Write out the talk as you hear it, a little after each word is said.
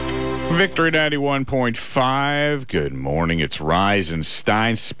Victory 91.5. Good morning. It's Rise and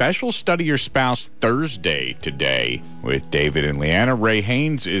Stein. Special Study Your Spouse Thursday today with David and Leanna. Ray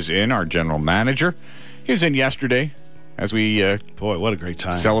Haynes is in, our general manager. He was in yesterday as we Boy, what a great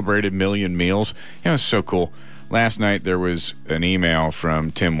time. Celebrated Million Meals. It was so cool. Last night there was an email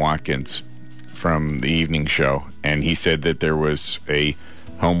from Tim Watkins from the evening show, and he said that there was a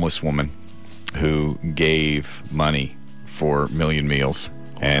homeless woman who gave money for Million Meals.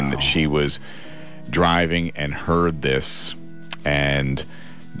 And she was driving and heard this and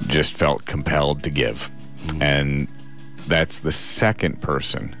just felt compelled to give. And that's the second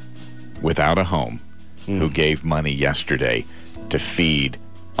person without a home who gave money yesterday to feed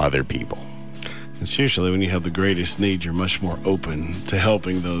other people. It's usually when you have the greatest need, you're much more open to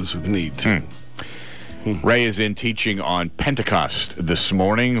helping those with need, too. Ray is in teaching on Pentecost this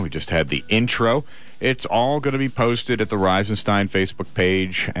morning. We just had the intro. It's all going to be posted at the Rise and Stein Facebook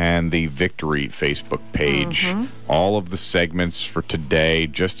page and the Victory Facebook page. All of the segments for today,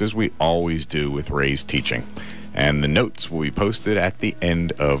 just as we always do with Ray's teaching. And the notes will be posted at the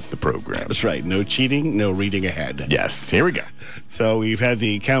end of the program. That's right. No cheating, no reading ahead. Yes, here we go. So we've had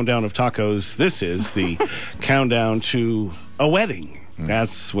the countdown of tacos. This is the countdown to a wedding.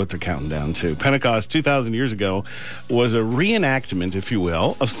 That's what they're counting down to. Pentecost 2,000 years ago was a reenactment, if you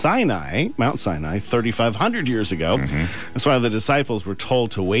will, of Sinai, Mount Sinai, 3,500 years ago. That's why the disciples were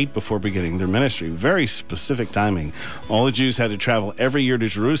told to wait before beginning their ministry. Very specific timing. All the Jews had to travel every year to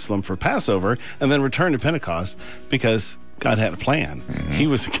Jerusalem for Passover and then return to Pentecost because God had a plan. He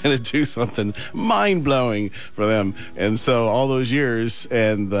was going to do something mind-blowing for them. And so all those years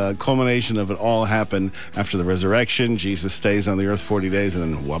and the culmination of it all happened after the resurrection. Jesus stays on the earth 40 days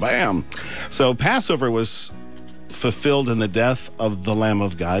and then wha-bam. So Passover was fulfilled in the death of the Lamb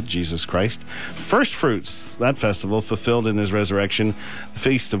of God, Jesus Christ. First fruits, that festival, fulfilled in his resurrection. The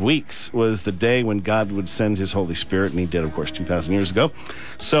Feast of Weeks was the day when God would send his Holy Spirit, and he did, of course, 2,000 years ago.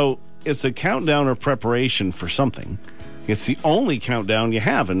 So it's a countdown or preparation for something. It's the only countdown you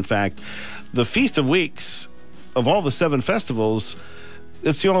have. In fact, the Feast of Weeks, of all the 7 festivals,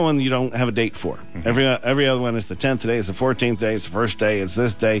 it's the only one you don't have a date for. Every other one is the 10th day, it's the 14th day, it's the first day, it's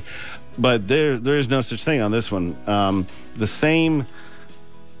this day. But there is no such thing on this one. The same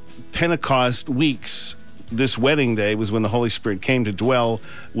Pentecost weeks, this wedding day was when the Holy Spirit came to dwell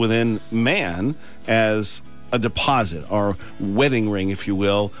within man as a deposit or wedding ring, if you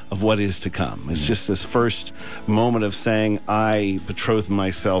will, of what is to come. It's just this first moment of saying, I betroth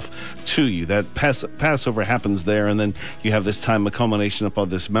myself to you. That Passover happens there, and then you have this time of culmination up on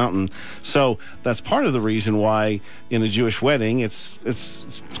this mountain. So that's part of the reason why in a Jewish wedding, it's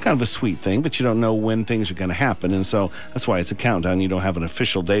kind of a sweet thing, but you don't know when things are going to happen. And so that's why it's a countdown. You don't have an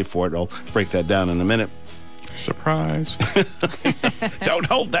official day for it. I'll break that down in a minute. Surprise. Don't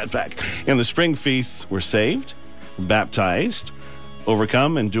hold that back. In the spring feasts, we're saved, baptized,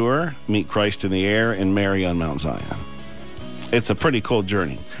 overcome, endure, meet Christ in the air, and marry on Mount Zion. It's a pretty cool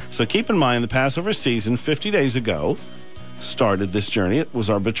journey. So keep in mind the Passover season 50 days ago started this journey. It was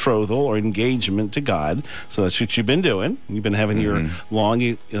our betrothal or engagement to God. So that's what you've been doing. You've been having your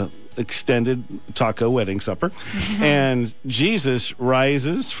long extended taco wedding supper. And Jesus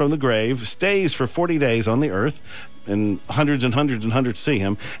rises from the grave, stays for 40 days on the earth, and hundreds and hundreds and hundreds see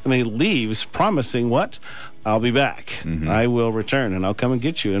him, and he leaves promising what? I'll be back. I will return, and I'll come and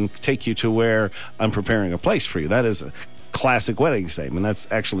get you and take you to where I'm preparing a place for you. That is a classic wedding statement. That's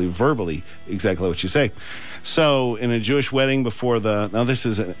actually verbally exactly what you say. So in a Jewish wedding now this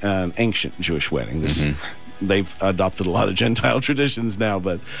is an ancient Jewish wedding. They've adopted a lot of Gentile traditions now,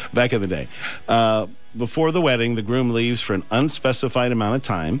 but back in the day. Before the wedding, the groom leaves for an unspecified amount of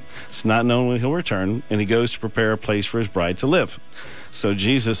time. It's not known when he'll return, and he goes to prepare a place for his bride to live. So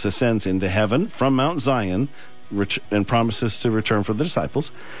Jesus ascends into heaven from Mount Zion and promises to return for the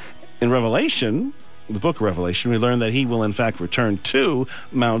disciples. In Revelation, the book of Revelation, we learn that he will in fact return to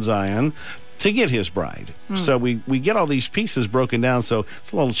Mount Zion to get his bride. So we get all these pieces broken down, so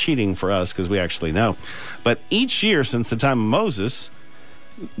it's a little cheating for us because we actually know. But each year since the time of Moses,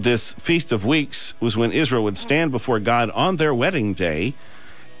 this Feast of Weeks was when Israel would stand before God on their wedding day.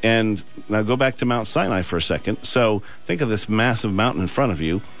 And now go back to Mount Sinai for a second. So think of this massive mountain in front of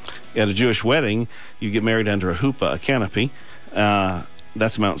you. At a Jewish wedding, you get married under a huppah, a canopy.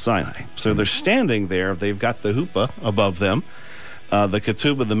 That's Mount Sinai. So they're standing there. They've got the huppah above them. The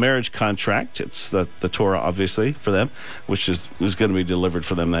ketubah, the marriage contract, it's the Torah, obviously, for them, which was going to be delivered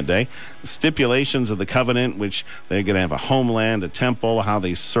for them that day. Stipulations of the covenant, which they're going to have a homeland, a temple, how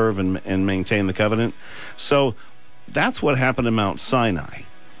they serve and maintain the covenant. So that's what happened in Mount Sinai.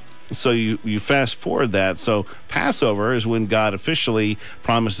 So you fast forward that. So Passover is when God officially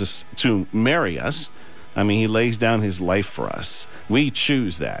promises to marry us. I mean, he lays down his life for us. We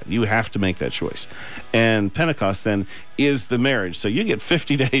choose that. You have to make that choice. And Pentecost then is the marriage. So you get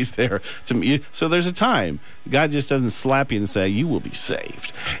 50 days there. So there's a time. God just doesn't slap you and say, you will be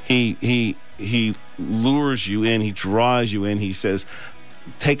saved. He lures you in. He draws you in. He says,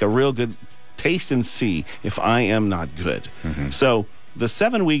 take a real good taste and see if I am not good. So the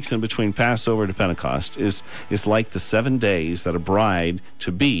 7 weeks in between Passover to Pentecost is like the 7 days that a bride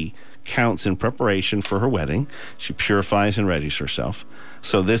to be counts in preparation for her wedding. She purifies and readies herself.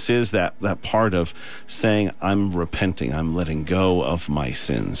 So this is that part of saying, I'm repenting, I'm letting go of my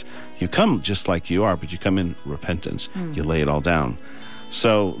sins. You come just like you are, but you come in repentance. You lay it all down.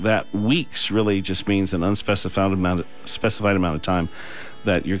 So that weeks really just means an unspecified amount of time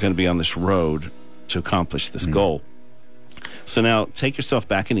that you're going to be on this road to accomplish this goal. So now take yourself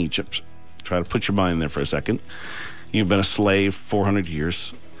back in Egypt. Try to put your mind there for a second. You've been a slave 400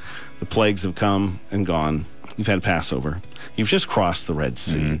 years. The plagues have come and gone. You've had Passover. You've just crossed the Red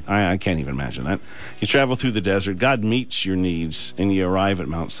Sea. I can't even imagine that. You travel through the desert. God meets your needs, and you arrive at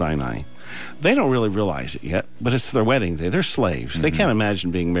Mount Sinai. They don't really realize it yet, but it's their wedding day. They're slaves. They can't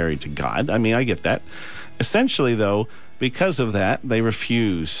imagine being married to God. I mean, I get that. Essentially, though, because of that, they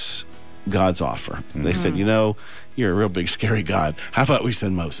refuse God's offer. They said, you're a real big, scary God. How about we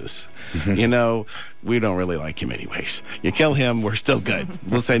send Moses? We don't really like him anyways. You kill him, we're still good.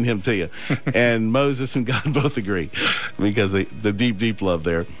 We'll send him to you. And Moses and God both agree because the deep, deep love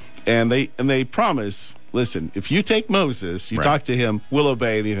there. And they promise, listen, if you take Moses, you talk to him, we'll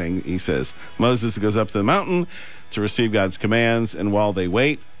obey anything he says. Moses goes up to the mountain to receive God's commands, and while they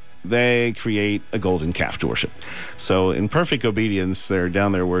wait, they create a golden calf to worship. So in perfect obedience, they're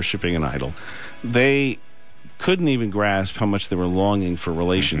down there worshiping an idol. They couldn't even grasp how much they were longing for a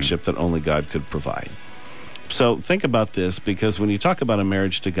relationship that only God could provide. So think about this, because when you talk about a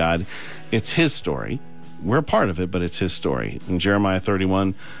marriage to God, it's his story. We're a part of it, but it's his story. In Jeremiah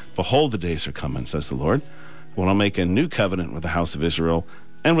 31, behold, the days are coming, says the Lord, when I'll make a new covenant with the house of Israel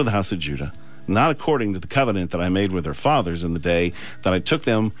and with the house of Judah, not according to the covenant that I made with their fathers in the day that I took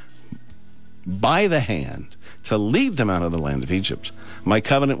them by the hand to lead them out of the land of Egypt, my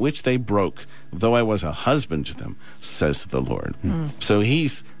covenant which they broke, though I was a husband to them, says the Lord. So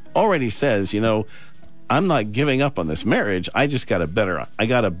he's already says, I'm not giving up on this marriage. I got a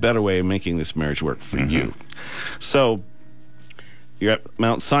better way of making this marriage work for you. So you're at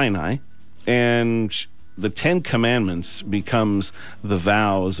Mount Sinai, and the 10 Commandments becomes the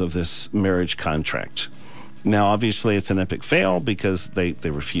vows of this marriage contract. Now, obviously, it's an epic fail because they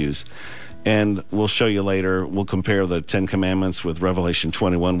refuse. And we'll show you later, we'll compare the 10 Commandments with Revelation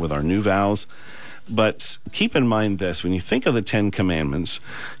 21 with our new vows. But keep in mind this, when you think of the 10 Commandments,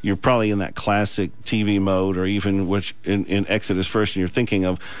 you're probably in that classic TV mode, or even in Exodus first, and you're thinking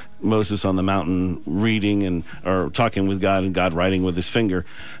of Moses on the mountain reading or talking with God and God writing with his finger.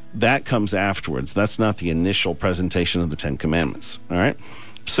 That comes afterwards. That's not the initial presentation of the 10 Commandments. All right?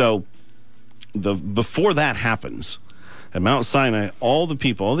 So before that happens, at Mount Sinai, all the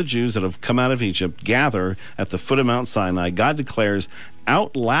people, all the Jews that have come out of Egypt, gather at the foot of Mount Sinai. God declares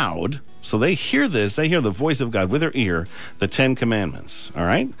out loud, so they hear this, they hear the voice of God with their ear, the 10 Commandments, all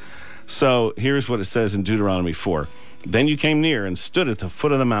right? So here's what it says in Deuteronomy 4. Then you came near and stood at the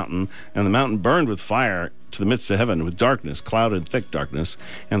foot of the mountain, and the mountain burned with fire to the midst of heaven, with darkness, cloud and thick darkness.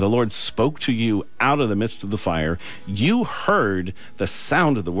 And the Lord spoke to you out of the midst of the fire. You heard the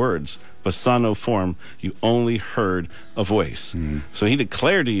sound of the words, but saw no form. You only heard a voice. So he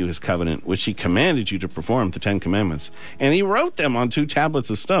declared to you his covenant, which he commanded you to perform, the 10 Commandments. And he wrote them on 2 tablets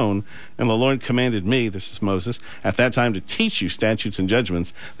of stone. And the Lord commanded me, this is Moses, at that time to teach you statutes and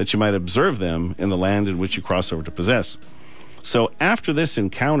judgments, that you might observe them in the land in which you cross over to possess. So after this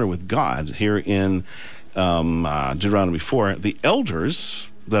encounter with God here in Deuteronomy 4, the elders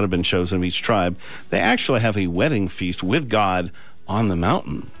that have been chosen of each tribe, they actually have a wedding feast with God on the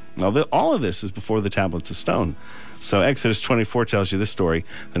mountain. Now, all of this is before the tablets of stone. So Exodus 24 tells you this story.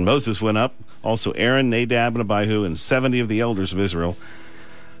 Then Moses went up, also Aaron, Nadab, and Abihu, and 70 of the elders of Israel,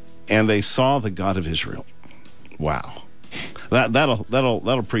 and they saw the God of Israel. Wow.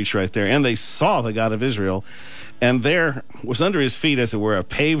 That'll preach right there. And they saw the God of Israel, and there was under his feet, as it were, a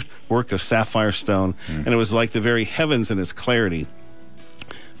paved work of sapphire stone, and it was like the very heavens in its clarity.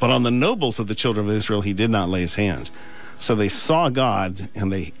 But on the nobles of the children of Israel he did not lay his hand. So they saw God,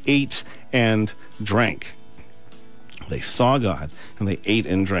 and they ate and drank. They saw God, and they ate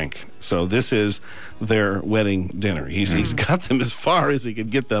and drank. So this is their wedding dinner. He's got them as far as he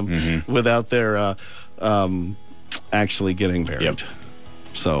could get them without their actually getting married.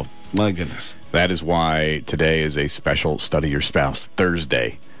 So My goodness. That is why today is a special Study Your Spouse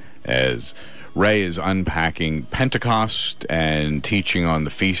Thursday, as Ray is unpacking Pentecost and teaching on the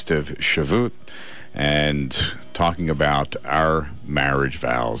Feast of Shavuot and talking about our marriage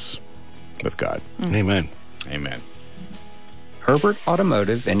vows with God. Amen. Amen. Herbert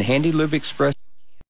Automotive and Handy Lube Express